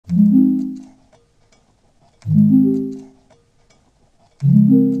Hey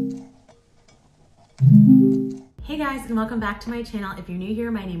guys, and welcome back to my channel. If you're new here,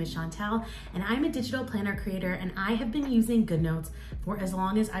 my name is Chantel and I'm a digital planner creator, and I have been using Goodnotes for as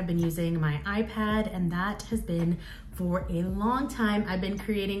long as I've been using my iPad, and that has been for a long time. I've been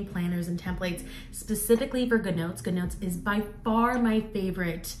creating planners and templates specifically for Goodnotes. Goodnotes is by far my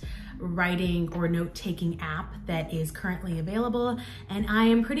favorite writing or note-taking app that is currently available, and I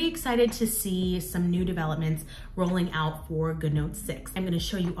am pretty excited to see some new developments rolling out for Goodnotes 6. I'm going to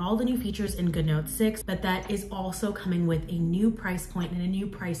show you all the new features in Goodnotes 6, but that is also coming with a new price point and a new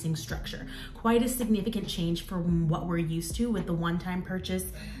pricing structure. Quite a significant change from what we're used to with the one-time purchase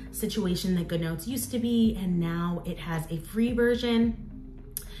situation that Goodnotes used to be, and now it has a free version.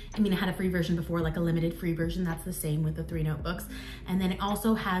 I mean, it had a free version before, like a limited free version. That's the same with the 3 notebooks. And then it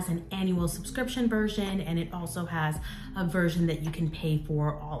also has an annual subscription version, and it also has a version that you can pay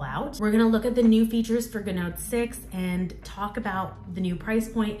for all out. We're gonna look at the new features for Goodnotes 6 and talk about the new price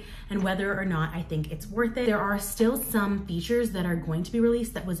point and whether or not I think it's worth it. There are still some features that are going to be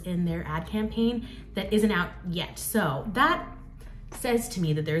released that was in their ad campaign that isn't out yet. So that says to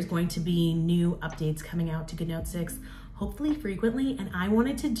me that there's going to be new updates coming out to Goodnotes 6, hopefully frequently, and I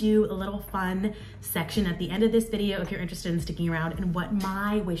wanted to do a little fun section at the end of this video if you're interested in sticking around and what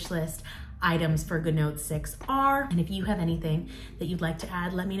my wish list items for Goodnotes 6 are. And if you have anything that you'd like to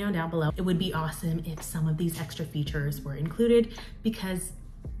add, let me know down below. It would be awesome if some of these extra features were included, because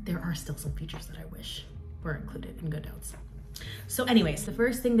there are still some features that I wish were included in Goodnotes. So anyways, the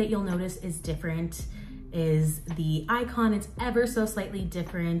first thing that you'll notice is different is the icon. It's ever so slightly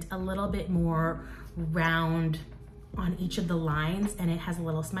different, a little bit more round on each of the lines, and it has a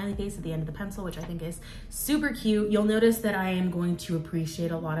little smiley face at the end of the pencil, which I think is super cute. You'll notice that I am going to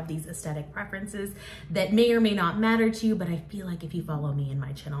appreciate a lot of these aesthetic preferences that may or may not matter to you, but I feel like if you follow me in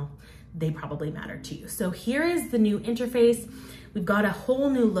my channel, they probably matter to you. So here is the new interface. We've got a whole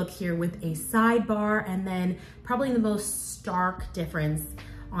new look here with a sidebar, and then probably the most stark difference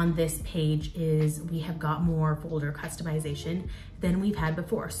on this page is we have got more folder customization than we've had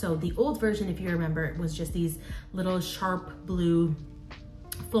before. So the old version, if you remember, it was just these little sharp blue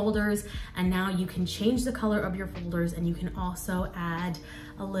folders, and now you can change the color of your folders, and you can also add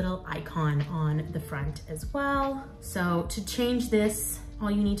a little icon on the front as well. So to change this, all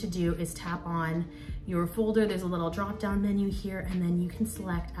you need to do is tap on your folder. There's a little drop-down menu here, and then you can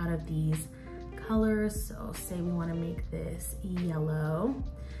select out of these colors. So say we want to make this yellow,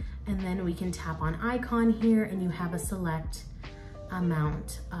 and then we can tap on icon here, and you have a select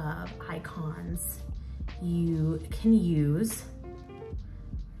amount of icons you can use.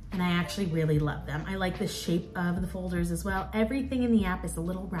 And I actually really love them. I like the shape of the folders as well. Everything in the app is a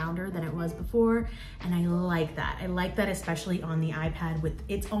little rounder than it was before, and I like that. I like that especially on the iPad with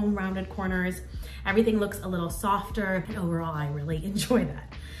its own rounded corners. Everything looks a little softer, and overall I really enjoy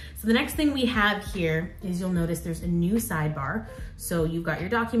that. So the next thing we have here is, you'll notice there's a new sidebar. So you've got your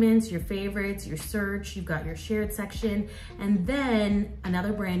documents, your favorites, your search, you've got your shared section, and then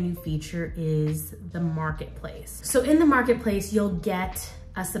another brand new feature is the marketplace. So in the marketplace, you'll get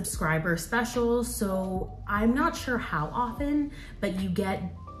a subscriber special. So I'm not sure how often, but you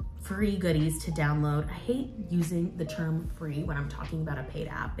get free goodies to download. I hate using the term free when I'm talking about a paid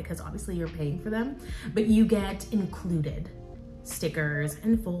app, because obviously you're paying for them, but you get included stickers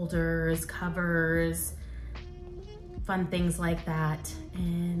and folders, covers, fun things like that.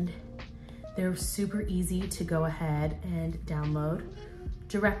 And they're super easy to go ahead and download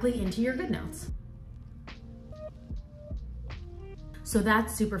directly into your Goodnotes. So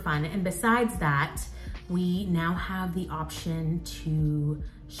that's super fun. And besides that, we now have the option to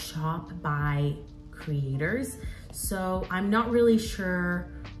shop by creators. So I'm not really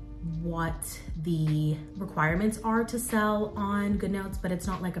sure what the requirements are to sell on Goodnotes, but it's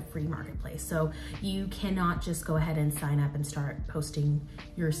not like a free marketplace. So you cannot just go ahead and sign up and start posting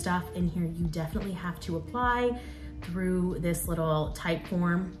your stuff in here. You definitely have to apply through this little type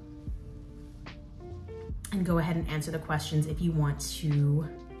form and go ahead and answer the questions if you want to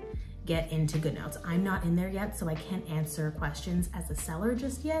get into Goodnotes. I'm not in there yet, so I can't answer questions as a seller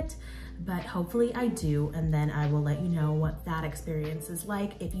just yet, but hopefully I do, and then I will let you know what that experience is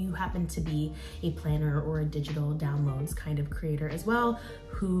like if you happen to be a planner or a digital downloads kind of creator as well,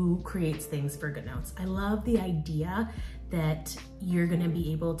 who creates things for Goodnotes. I love the idea that you're gonna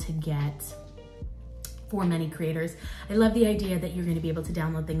be able to get, for many creators, I love the idea that you're going to be able to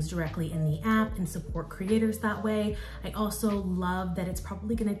download things directly in the app and support creators that way. I also love that it's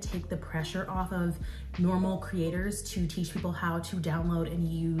probably going to take the pressure off of normal creators to teach people how to download and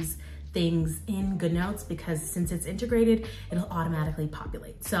use things in Goodnotes because since it's integrated, it'll automatically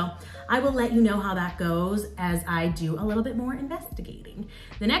populate. So I will let you know how that goes as I do a little bit more investigating.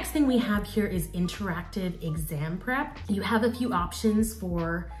 The next thing we have here is interactive exam prep. You have a few options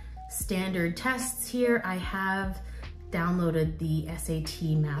for standard tests here. I have downloaded the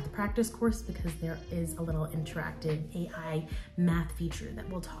SAT math practice course because there is a little interactive AI math feature that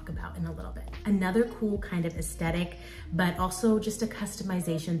we'll talk about in a little bit. Another cool kind of aesthetic, but also just a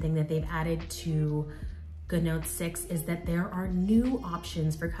customization thing that they've added to Goodnotes 6 is that there are new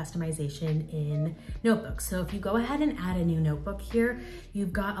options for customization in notebooks. So if you go ahead and add a new notebook here,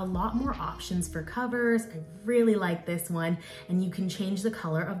 you've got a lot more options for covers. I really like this one, and you can change the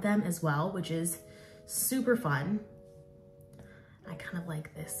color of them as well, which is super fun. I kind of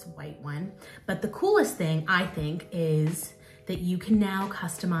like this white one. But the coolest thing, I think, is that you can now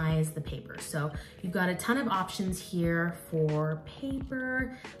customize the paper. So you've got a ton of options here for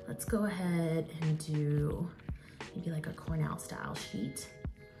paper. Let's go ahead and do maybe like a Cornell style sheet.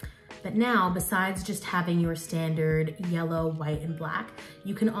 But now, besides just having your standard yellow, white, and black,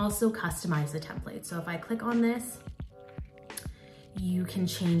 you can also customize the template. So if I click on this, you can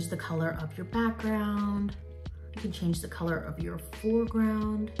change the color of your background. You can change the color of your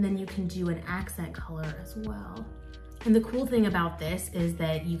foreground, and then you can do an accent color as well. And the cool thing about this is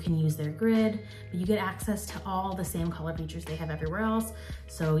that you can use their grid, but you get access to all the same color features they have everywhere else.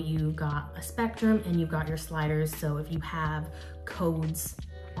 So you've got a spectrum and you've got your sliders. So if you have codes,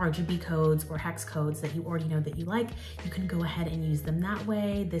 RGB codes or hex codes that you already know that you like, you can go ahead and use them that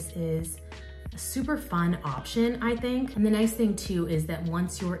way. This is a super fun option, I think. And the nice thing too is that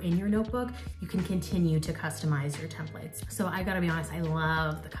once you're in your notebook, you can continue to customize your templates. So I gotta be honest, I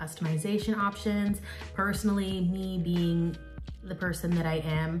love the customization options. Personally, me being the person that I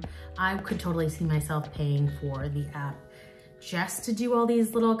am, I could totally see myself paying for the app just to do all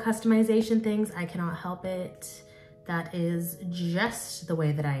these little customization things. I cannot help it. That is just the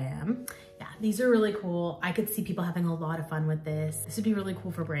way that I am. Yeah, these are really cool. I could see people having a lot of fun with this. This would be really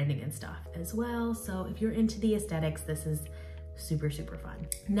cool for branding and stuff as well. So if you're into the aesthetics, this is super, super fun.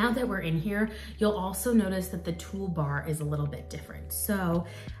 Now that we're in here, you'll also notice that the toolbar is a little bit different. So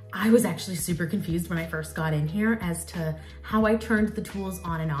I was actually super confused when I first got in here as to how I turned the tools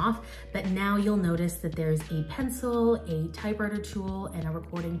on and off, but now you'll notice that there's a pencil, a typewriter tool, and a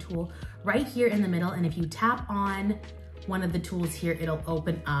recording tool right here in the middle. And if you tap on one of the tools here, it'll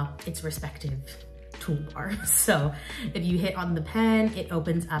open up its respective toolbar. So if you hit on the pen, it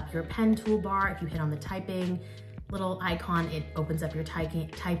opens up your pen toolbar. If you hit on the typing little icon, it opens up your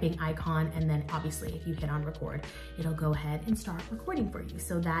typing icon, and then obviously if you hit on record, it'll go ahead and start recording for you.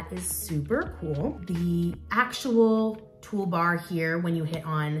 So that is super cool. The actual toolbar here, when you hit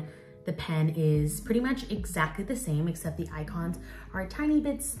on the pen, is pretty much exactly the same, except the icons are a tiny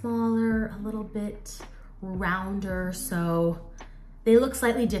bit smaller, a little bit rounder, so they look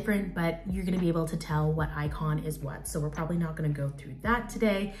slightly different, but you're gonna be able to tell what icon is what. So we're probably not gonna go through that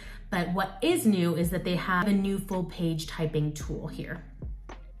today. But what is new is that they have a new full page typing tool here.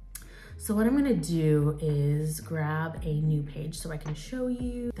 So what I'm gonna do is grab a new page so I can show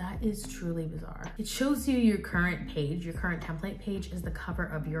you. That is truly bizarre. It shows you your current page, your current template page is the cover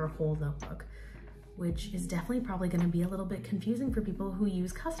of your whole notebook, which is definitely probably gonna be a little bit confusing for people who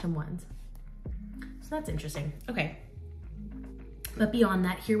use custom ones. So that's interesting. Okay. But beyond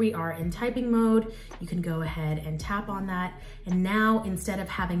that, here we are in typing mode. You can go ahead and tap on that. And now instead of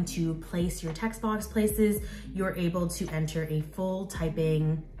having to place your text box places, you're able to enter a full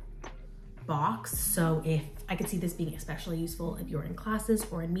typing box. So if I could see this being especially useful if you're in classes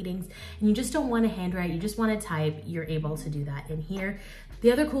or in meetings and you just don't want to handwrite, you just want to type, you're able to do that in here.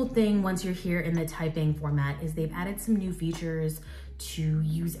 The other cool thing once you're here in the typing format is they've added some new features to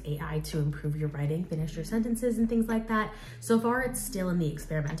use AI to improve your writing, finish your sentences and things like that. So far it's still in the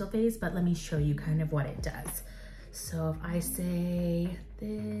experimental phase, but let me show you kind of what it does. So if I say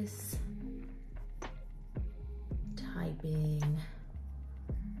this typing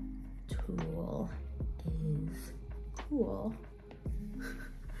tool is cool,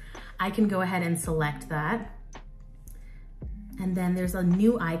 I can go ahead and select that. And then there's a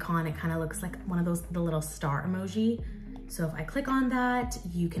new icon. It kind of looks like one of those, the little star emoji. So if I click on that,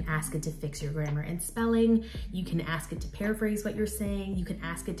 you can ask it to fix your grammar and spelling. You can ask it to paraphrase what you're saying. You can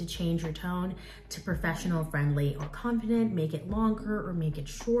ask it to change your tone to professional, friendly, or confident, make it longer or make it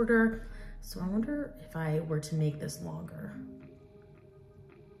shorter. So I wonder if I were to make this longer.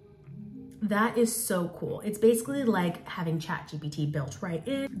 That is so cool. It's basically like having ChatGPT built right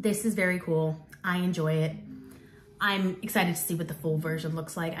in. This is very cool. I enjoy it. I'm excited to see what the full version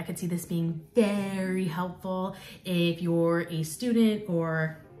looks like. I could see this being very helpful if you're a student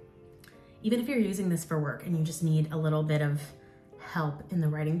or even if you're using this for work and you just need a little bit of help in the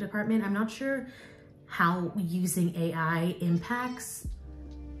writing department, I'm not sure how using AI impacts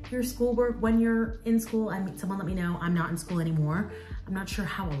your schoolwork when you're in school. I mean, someone let me know. I'm not in school anymore. I'm not sure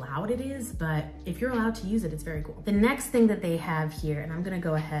how allowed it is, but if you're allowed to use it, it's very cool. The next thing that they have here, and I'm gonna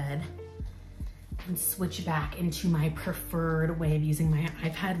go ahead and switch back into my preferred way of using my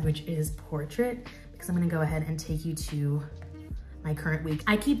iPad, which is portrait, because I'm gonna go ahead and take you to my current week.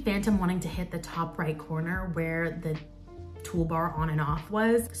 I keep phantom wanting to hit the top right corner where the toolbar on and off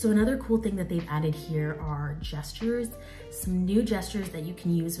was. So another cool thing that they've added here are gestures, some new gestures that you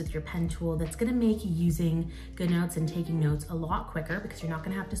can use with your pen tool that's gonna make using Goodnotes and taking notes a lot quicker because you're not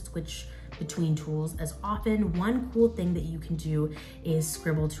gonna have to switch between tools as often. One cool thing that you can do is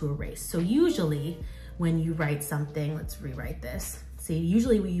scribble to erase. So usually when you write something, let's rewrite this. See,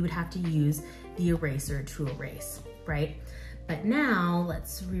 usually you would have to use the eraser to erase, right? But now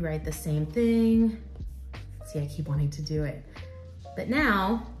let's rewrite the same thing. See, I keep wanting to do it. But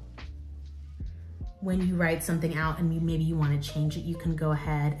now, when you write something out and maybe you want to change it, you can go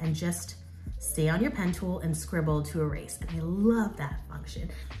ahead and just stay on your pen tool and scribble to erase. And I love that function.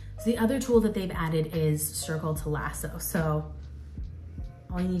 So the other tool that they've added is circle to lasso. So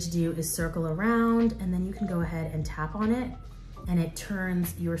all you need to do is circle around and then you can go ahead and tap on it and it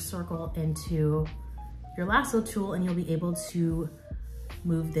turns your circle into your lasso tool and you'll be able to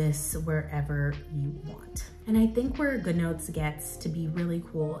move this wherever you want. And I think where Goodnotes gets to be really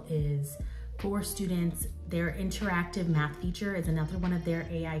cool is for students, their interactive math feature is another one of their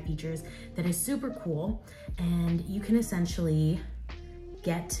AI features that is super cool. And you can essentially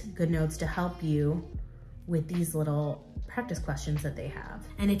get Goodnotes to help you with these little practice questions that they have.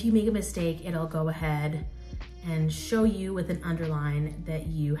 And if you make a mistake, it'll go ahead and show you with an underline that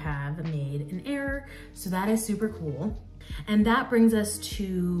you have made an error. So that is super cool. And that brings us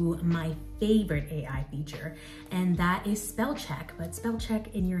to my favorite AI feature, and that is Spellcheck, but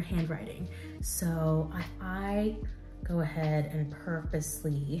Spellcheck in your handwriting. So if I go ahead and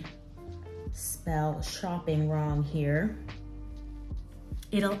purposely spell shopping wrong here,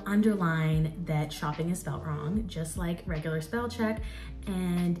 it'll underline that shopping is spelled wrong, just like regular Spellcheck.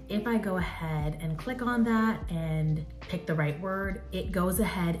 And if I go ahead and click on that and pick the right word, it goes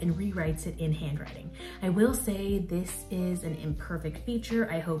ahead and rewrites it in handwriting. I will say this is an imperfect feature.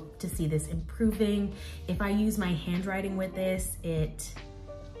 I hope to see this improving. If I use my handwriting with this, it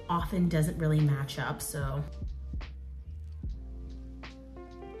often doesn't really match up, so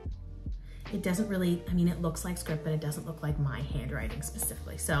it doesn't really, I mean, it looks like script, but it doesn't look like my handwriting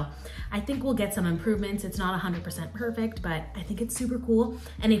specifically. So I think we'll get some improvements. It's not 100% perfect, but I think it's super cool.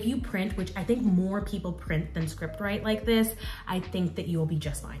 And if you print, which I think more people print than script write like this, I think that you'll be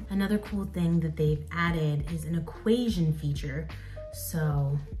just fine. Another cool thing that they've added is an equation feature.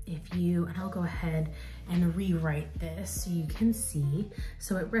 So if you, and I'll go ahead and rewrite this so you can see.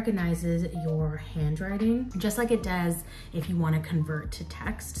 So it recognizes your handwriting, just like it does if you want to convert to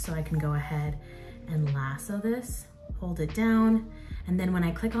text. So I can go ahead and lasso this, hold it down, and then when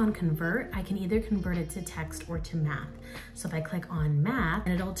I click on convert, I can either convert it to text or to math. So if I click on math,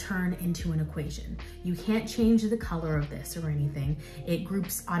 it'll turn into an equation. You can't change the color of this or anything. It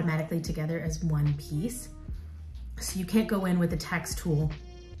groups automatically together as one piece. So you can't go in with the text tool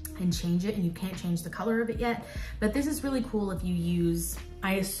and change it, and you can't change the color of it yet. But this is really cool if you use,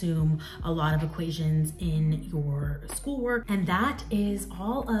 I assume, a lot of equations in your schoolwork. And that is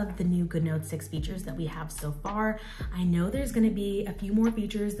all of the new Goodnotes 6 features that we have so far. I know there's gonna be a few more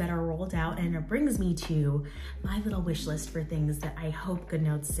features that are rolled out, and it brings me to my little wish list for things that I hope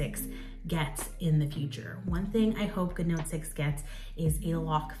Goodnotes 6 gets in the future. One thing I hope Goodnotes 6 gets is a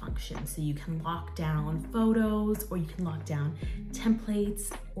lock function. So you can lock down photos, or you can lock down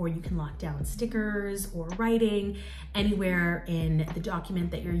templates, or you can lock down stickers or writing anywhere in the document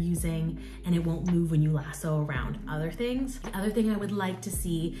that you're using, and it won't move when you lasso around other things. The other thing I would like to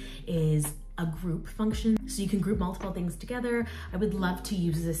see is a group function, so you can group multiple things together. I would love to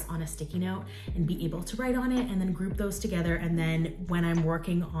use this on a sticky note and be able to write on it and then group those together. And then when I'm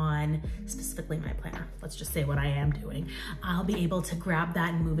working on specifically my planner, let's just say what I am doing, I'll be able to grab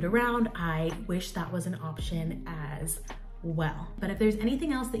that and move it around. I wish that was an option as well. But if there's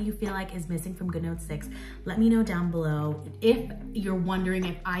anything else that you feel like is missing from Goodnotes 6, let me know down below. If you're wondering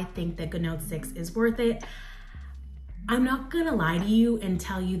if I think that Goodnotes 6 is worth it, I'm not gonna lie to you and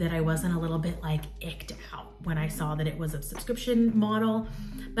tell you that I wasn't a little bit like icked out when I saw that it was a subscription model,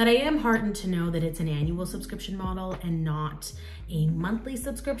 but I am heartened to know that it's an annual subscription model and not a monthly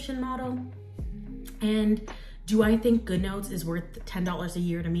subscription model. And do I think Goodnotes is worth $10 a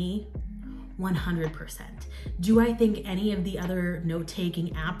year to me? 100%. Do I think any of the other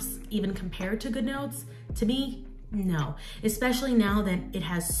note-taking apps even compare to Goodnotes? To me, no, especially now that it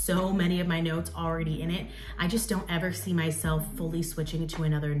has so many of my notes already in it. I just don't ever see myself fully switching to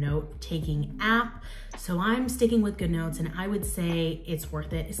another note-taking app. So I'm sticking with Goodnotes, and I would say it's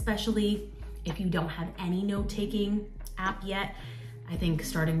worth it, especially if you don't have any note-taking app yet. I think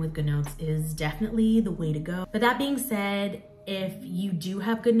starting with Goodnotes is definitely the way to go. But that being said, if you do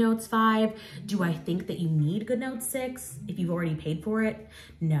have Goodnotes 5, do I think that you need Goodnotes 6 if you've already paid for it?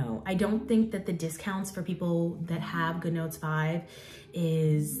 No, I don't think that the discounts for people that have Goodnotes 5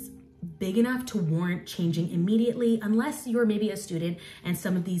 is big enough to warrant changing immediately, unless you're maybe a student and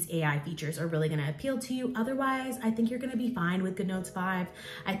some of these AI features are really gonna appeal to you. Otherwise, I think you're gonna be fine with Goodnotes 5.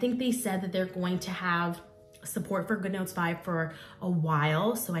 I think they said that they're going to have support for Goodnotes 5 for a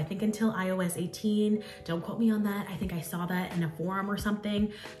while. So I think until iOS 18, don't quote me on that. I think I saw that in a forum or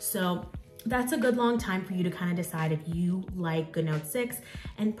something. So that's a good long time for you to kind of decide if you like Goodnotes 6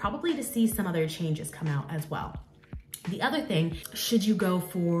 and probably to see some other changes come out as well. The other thing, should you go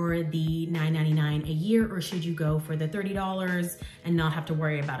for the $9.99 a year or should you go for the $30 and not have to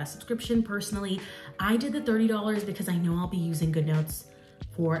worry about a subscription? Personally, I did the $30 because I know I'll be using Goodnotes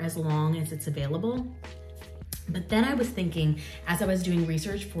for as long as it's available. But then I was thinking, as I was doing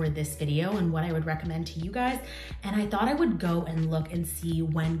research for this video and what I would recommend to you guys, and I thought I would go and look and see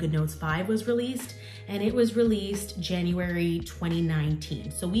when Goodnotes 5 was released, and it was released January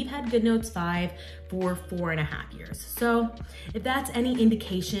 2019. So we've had Goodnotes 5 for 4.5 years. So if that's any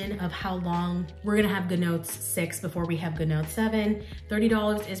indication of how long we're gonna have Goodnotes 6 before we have Goodnotes 7,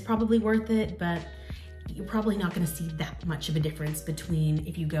 $30 is probably worth it, but you're probably not gonna see that much of a difference between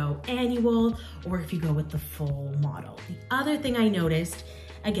if you go annual or if you go with the full model. The other thing I noticed,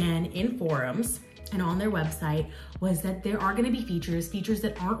 again, in forums and on their website, was that there are gonna be features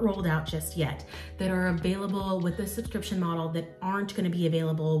that aren't rolled out just yet, that are available with the subscription model that aren't gonna be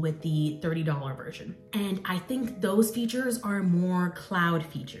available with the $30 version. And I think those features are more cloud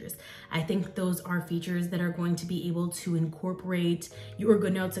features. I think those are features that are going to be able to incorporate your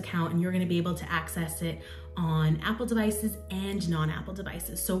Goodnotes account, and you're gonna be able to access it on Apple devices and non-Apple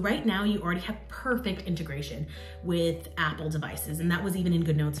devices. So right now you already have perfect integration with Apple devices, and that was even in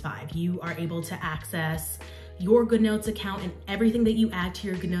Goodnotes 5. You are able to access your Goodnotes account and everything that you add to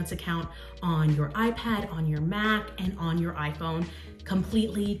your Goodnotes account on your iPad, on your Mac, and on your iPhone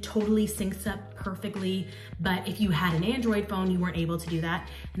completely, totally syncs up perfectly. But if you had an Android phone, you weren't able to do that.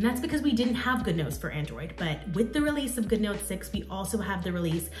 And that's because we didn't have Goodnotes for Android. But with the release of Goodnotes 6, we also have the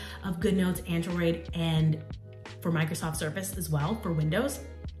release of Goodnotes Android and for Microsoft Surface as well for Windows.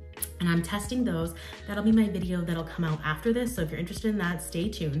 And I'm testing those. That'll be my video that'll come out after this. So if you're interested in that, stay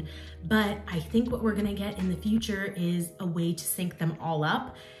tuned. But I think what we're gonna get in the future is a way to sync them all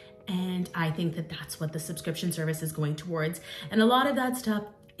up. And I think that that's what the subscription service is going towards. And a lot of that stuff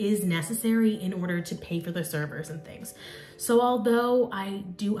is necessary in order to pay for the servers and things. So although I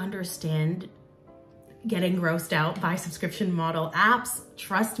do understand getting grossed out by subscription model apps,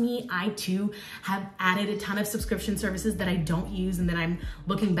 trust me, I too have added a ton of subscription services that I don't use and then I'm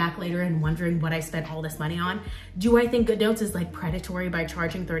looking back later and wondering what I spent all this money on. Do I think Goodnotes is like predatory by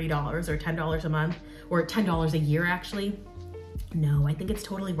charging $30 or $10 a month, or $10 a year actually? No, I think it's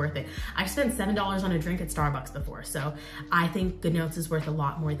totally worth it. I've spent $7 on a drink at Starbucks before, so I think Goodnotes is worth a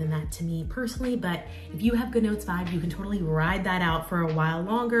lot more than that to me personally. But if you have Goodnotes 5, you can totally ride that out for a while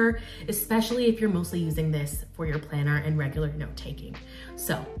longer, especially if you're mostly using this for your planner and regular note taking.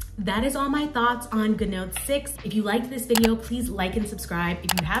 So that is all my thoughts on Goodnotes 6. If you liked this video, please like and subscribe.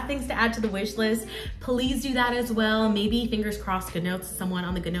 If you have things to add to the wish list, please do that as well. Maybe, fingers crossed, Goodnotes, someone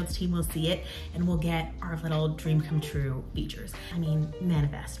on the Goodnotes team will see it and we'll get our little dream come true features. I mean,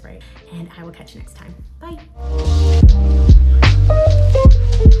 manifest, right? And I will catch you next time. Bye.